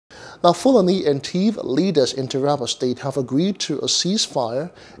Now, Fulani and Tiv leaders in Taraba State have agreed to a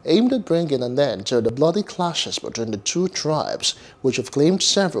ceasefire aimed at bringing an end to the bloody clashes between the two tribes, which have claimed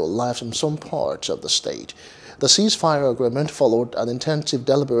several lives in some parts of the state. The ceasefire agreement followed an intensive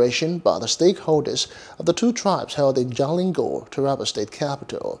deliberation by the stakeholders of the two tribes held in Jalingo, Taraba State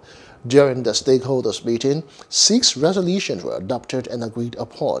capital. During the stakeholders meeting, 6 resolutions were adopted and agreed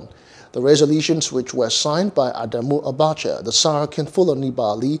upon. The resolutions, which were signed by Adamu Abacha, the Sarakin Fulani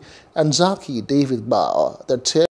Bali, and Zaki David Ba, the